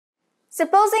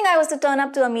Supposing I was to turn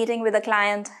up to a meeting with a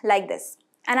client like this,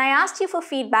 and I asked you for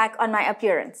feedback on my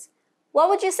appearance, what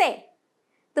would you say?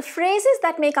 The phrases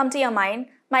that may come to your mind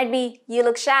might be, you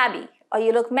look shabby, or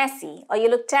you look messy, or you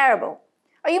look terrible.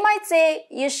 Or you might say,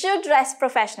 you should dress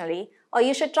professionally, or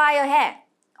you should try your hair.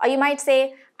 Or you might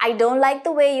say, I don't like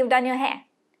the way you've done your hair.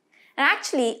 And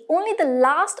actually, only the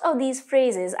last of these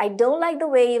phrases, I don't like the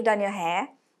way you've done your hair,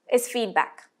 is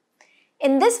feedback.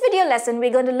 In this video lesson,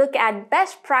 we're going to look at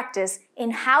best practice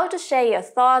in how to share your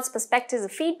thoughts, perspectives, or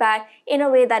feedback in a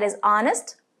way that is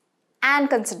honest and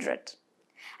considerate.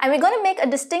 And we're going to make a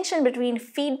distinction between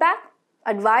feedback,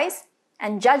 advice,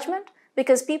 and judgment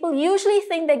because people usually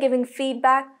think they're giving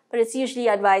feedback, but it's usually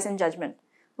advice and judgment,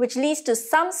 which leads to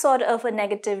some sort of a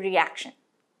negative reaction.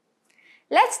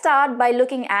 Let's start by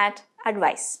looking at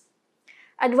advice.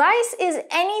 Advice is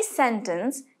any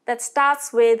sentence that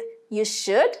starts with you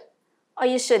should or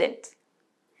you shouldn't.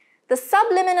 The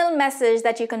subliminal message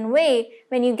that you convey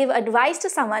when you give advice to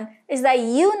someone is that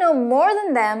you know more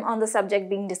than them on the subject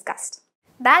being discussed.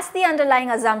 That's the underlying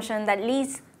assumption that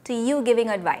leads to you giving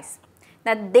advice,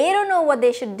 that they don't know what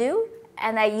they should do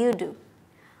and that you do.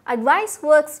 Advice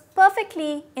works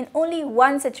perfectly in only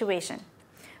one situation.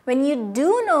 When you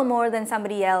do know more than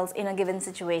somebody else in a given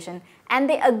situation and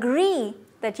they agree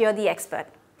that you're the expert.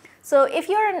 So if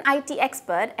you're an IT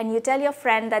expert and you tell your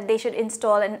friend that they should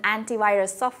install an antivirus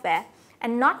software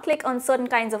and not click on certain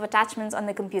kinds of attachments on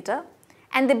the computer,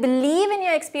 and they believe in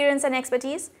your experience and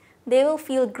expertise, they will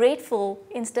feel grateful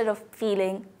instead of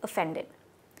feeling offended.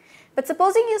 But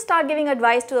supposing you start giving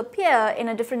advice to a peer in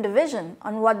a different division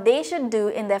on what they should do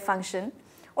in their function,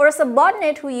 or a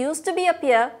subordinate who used to be a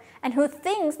peer and who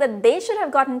thinks that they should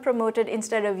have gotten promoted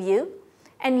instead of you,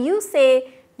 and you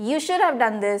say, you should have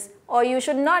done this, or you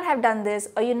should not have done this,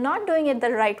 or you're not doing it the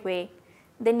right way,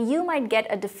 then you might get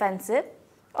a defensive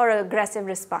or aggressive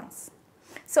response.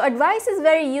 So advice is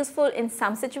very useful in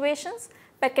some situations,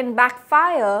 but can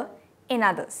backfire in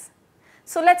others.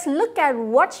 So let's look at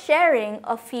what sharing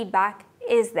of feedback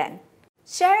is then.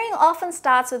 Sharing often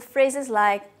starts with phrases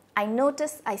like, I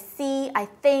notice, I see, I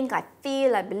think, I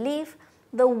feel, I believe.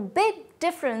 The big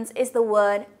difference is the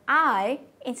word I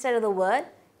instead of the word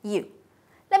you.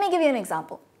 Let me give you an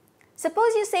example.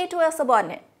 Suppose you say to a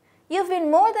subordinate, you've been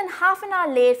more than half an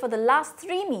hour late for the last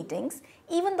 3 meetings,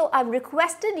 even though I've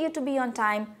requested you to be on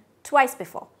time twice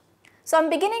before. So I'm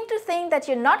beginning to think that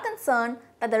you're not concerned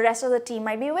that the rest of the team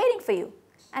might be waiting for you.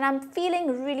 And I'm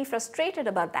feeling really frustrated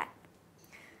about that.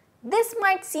 This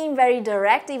might seem very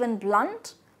direct, even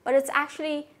blunt, but it's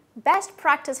actually best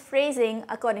practice phrasing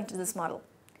according to this model.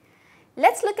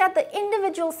 Let's look at the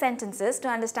individual sentences to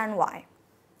understand why.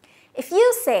 If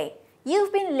you say,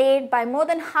 you've been late by more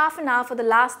than half an hour for the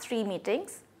last 3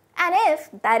 meetings, and if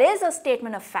that is a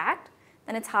statement of fact,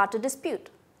 then it's hard to dispute.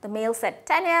 The mail said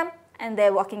 10 a.m. and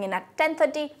they're walking in at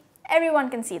 10:30, everyone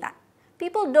can see that.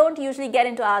 People don't usually get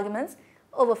into arguments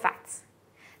over facts.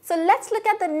 So let's look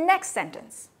at the next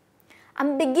sentence.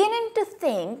 I'm beginning to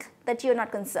think that you're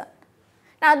not concerned.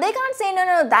 Now they can't say,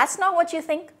 no, that's not what you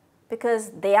think,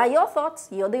 because they are your thoughts.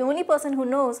 You're the only person who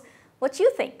knows what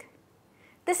you think.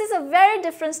 This is a very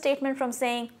different statement from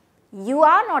saying, you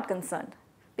are not concerned,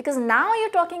 because now you're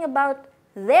talking about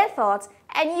their thoughts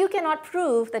and you cannot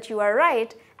prove that you are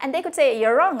right, and they could say,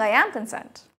 you're wrong, I am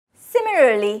concerned.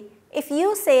 Similarly, if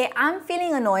you say, I'm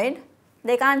feeling annoyed,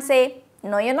 they can't say,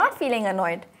 no, you're not feeling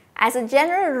annoyed. As a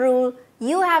general rule,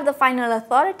 you have the final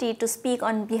authority to speak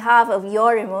on behalf of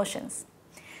your emotions.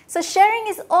 So sharing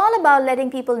is all about letting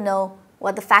people know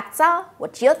what the facts are,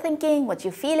 what you're thinking, what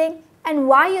you're feeling, and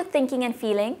why you're thinking and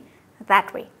feeling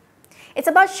that way. It's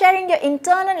about sharing your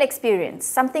internal experience,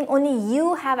 something only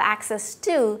you have access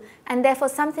to, and therefore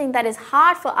something that is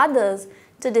hard for others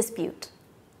to dispute.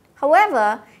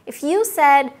 However, if you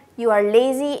said you are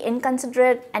lazy,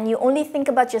 inconsiderate, and you only think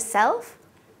about yourself,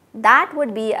 that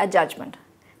would be a judgment.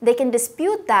 They can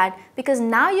dispute that because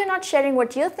now you're not sharing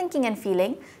what you're thinking and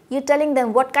feeling, you're telling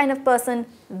them what kind of person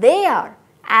they are,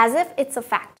 as if it's a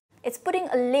fact. It's putting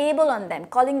a label on them,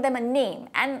 calling them a name,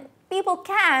 and people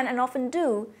can, and often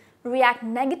do, react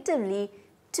negatively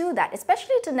to that,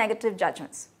 especially to negative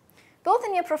judgments, both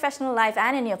in your professional life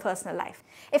and in your personal life.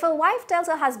 If a wife tells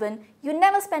her husband, you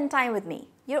never spend time with me,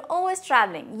 you're always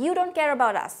traveling, you don't care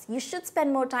about us, you should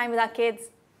spend more time with our kids,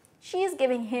 she is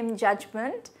giving him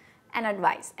judgment and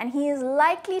advice, and he is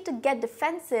likely to get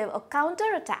defensive or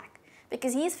counterattack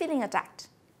because he is feeling attacked.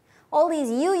 All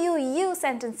these you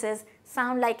sentences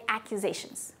sound like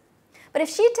accusations. But if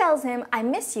she tells him, I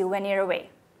miss you when you're away,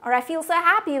 or I feel so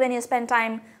happy when you spend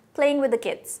time playing with the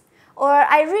kids, or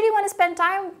I really want to spend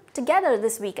time together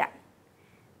this weekend,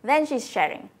 then she's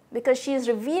sharing. because she is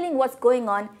revealing what's going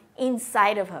on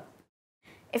inside of her.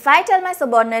 If I tell my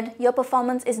subordinate, your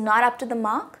performance is not up to the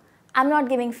mark, I'm not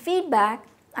giving feedback,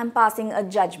 I'm passing a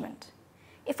judgment.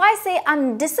 If I say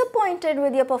I'm disappointed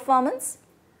with your performance,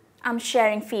 I'm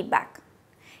sharing feedback.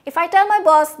 If I tell my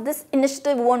boss this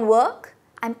initiative won't work,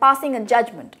 I'm passing a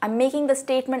judgment. I'm making the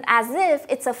statement as if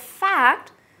it's a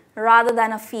fact rather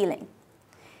than a feeling.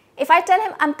 If I tell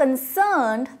him I'm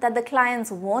concerned that the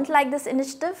clients won't like this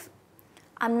initiative,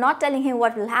 I'm not telling him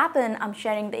what will happen, I'm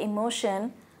sharing the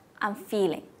emotion I'm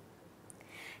feeling.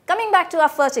 Coming back to our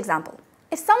first example,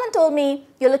 if someone told me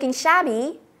you're looking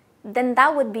shabby, then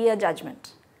that would be a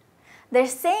judgment. They're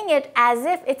saying it as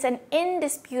if it's an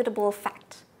indisputable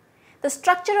fact. The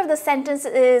structure of the sentence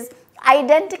is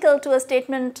identical to a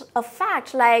statement of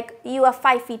fact like you are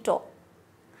 5 feet tall.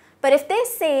 But if they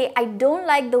say, I don't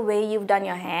like the way you've done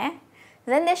your hair,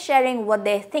 then they're sharing what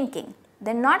they're thinking.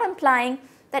 They're not implying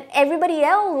that everybody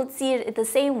else would see it the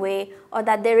same way or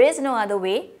that there is no other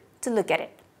way to look at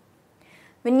it.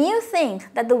 When you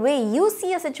think that the way you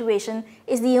see a situation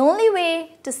is the only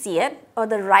way to see it or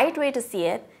the right way to see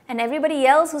it, and everybody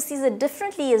else who sees it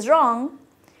differently is wrong,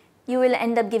 you will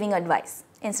end up giving advice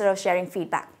instead of sharing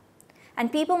feedback.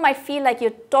 And people might feel like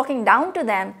you're talking down to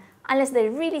them unless they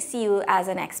really see you as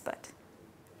an expert.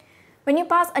 When you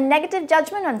pass a negative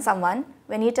judgment on someone,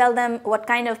 when you tell them what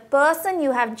kind of person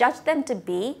you have judged them to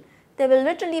be, they will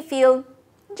literally feel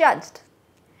judged.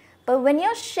 But when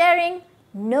you're sharing,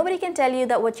 nobody can tell you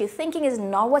that what you're thinking is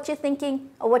not what you're thinking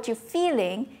or what you're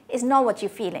feeling is not what you're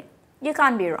feeling. You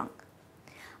can't be wrong.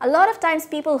 A lot of times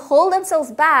people hold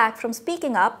themselves back from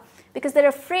speaking up because they're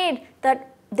afraid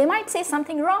that they might say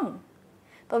something wrong.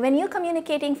 But when you're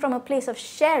communicating from a place of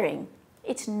sharing,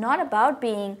 it's not about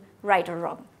being right or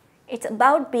wrong. It's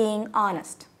about being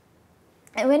honest.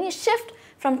 And when you shift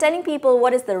from telling people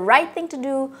what is the right thing to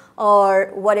do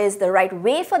or what is the right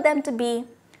way for them to be,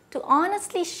 to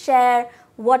honestly share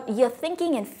what you're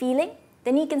thinking and feeling,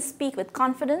 then you can speak with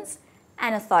confidence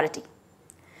and authority.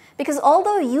 Because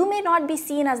although you may not be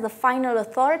seen as the final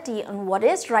authority on what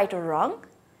is right or wrong,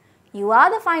 you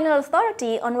are the final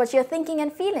authority on what you're thinking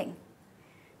and feeling.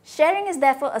 Sharing is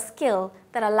therefore a skill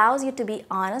that allows you to be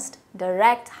honest,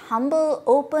 direct, humble,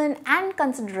 open, and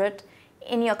considerate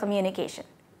in your communication.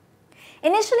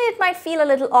 Initially, it might feel a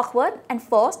little awkward and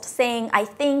forced, saying I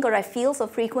think or I feel so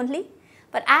frequently,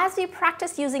 but as we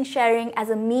practice using sharing as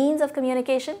a means of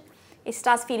communication, it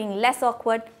starts feeling less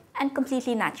awkward and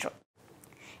completely natural.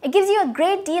 It gives you a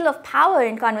great deal of power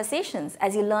in conversations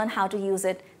as you learn how to use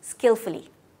it skillfully.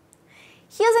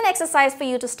 Here's an exercise for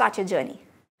you to start your journey.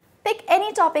 Pick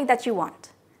any topic that you want.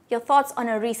 Your thoughts on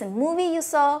a recent movie you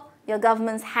saw, your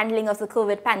government's handling of the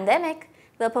COVID pandemic,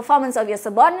 the performance of your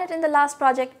subordinate in the last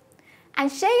project,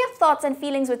 and share your thoughts and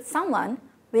feelings with someone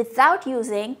without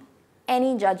using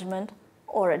any judgment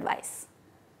or advice.